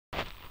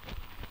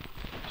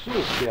So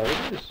here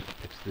it is.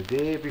 It's the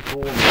day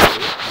before Monday.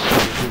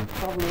 I've been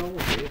travelling all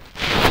day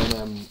and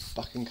I'm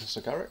back in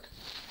Carrick.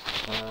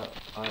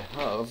 I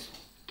have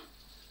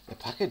a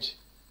package.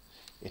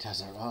 It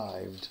has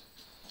arrived.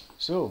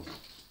 So,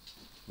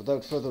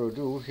 without further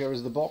ado, here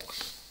is the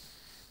box.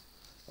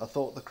 I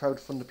thought the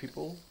crowdfunder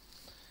people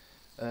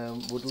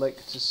would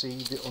like to see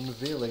the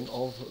unveiling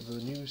of the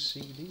new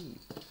CD.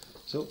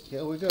 So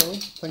here we go.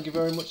 Thank you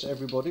very much,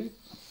 everybody.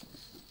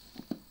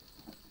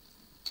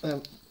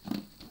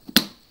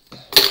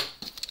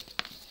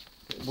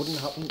 It wouldn't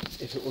happen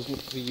if it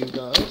wasn't for you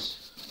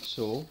guys.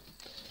 So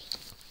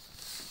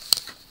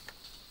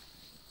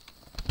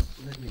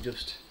let me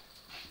just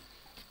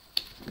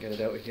get it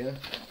out of here.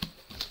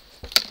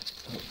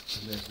 Oh,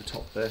 and there's the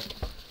top there.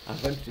 I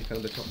eventually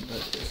found the top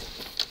there.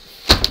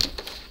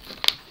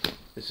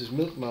 This is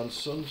Milkman's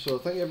Son. So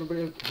thank you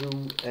everybody who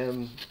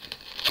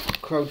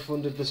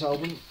crowdfunded this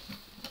album.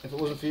 If it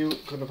wasn't for you,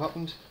 it couldn't have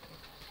happened.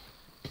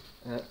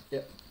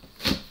 Yeah.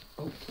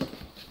 Oh.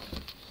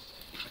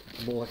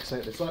 I'm all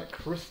excited. It's like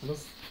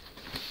Christmas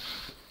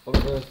or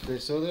birthday.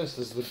 So this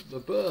is the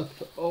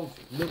birth of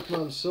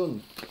Milkman's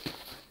Son.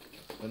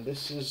 And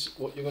this is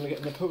what you're going to get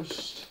in the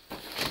post.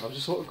 I've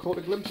just sort of caught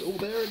a glimpse. Oh,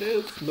 there it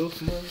is.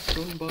 Milkman's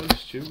Son by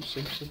Stu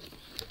Simpson.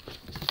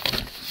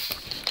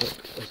 Look,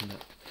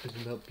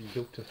 isn't that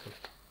beautiful?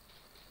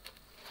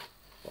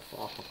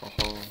 Oh,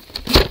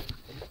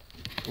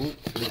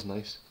 it is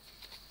nice.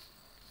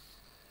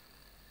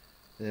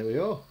 There we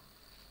are.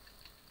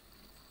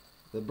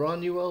 The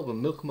brand new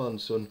album,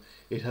 Milkman's Son,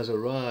 it has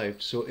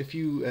arrived. So if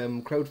you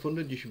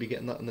crowdfunded, you should be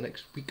getting that in the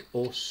next week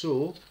or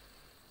so.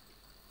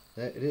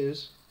 There it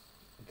is,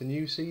 the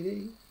new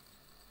CD.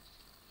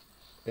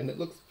 And it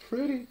looks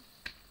pretty.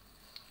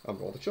 I'm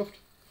rather chuffed.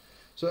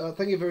 So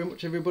thank you very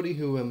much everybody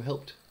who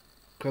helped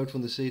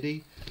crowdfund the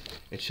CD.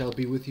 It shall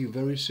be with you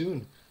very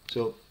soon.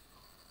 So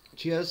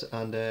cheers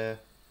and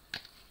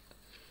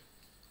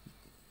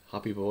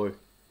happy boy.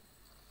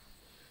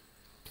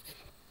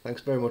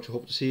 Thanks very much. I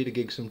hope to see you at a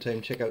gig sometime.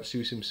 Check out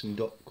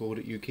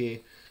suesimpson.co.uk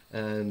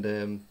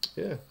and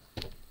yeah,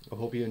 I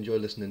hope you enjoy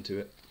listening to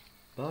it.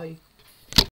 Bye.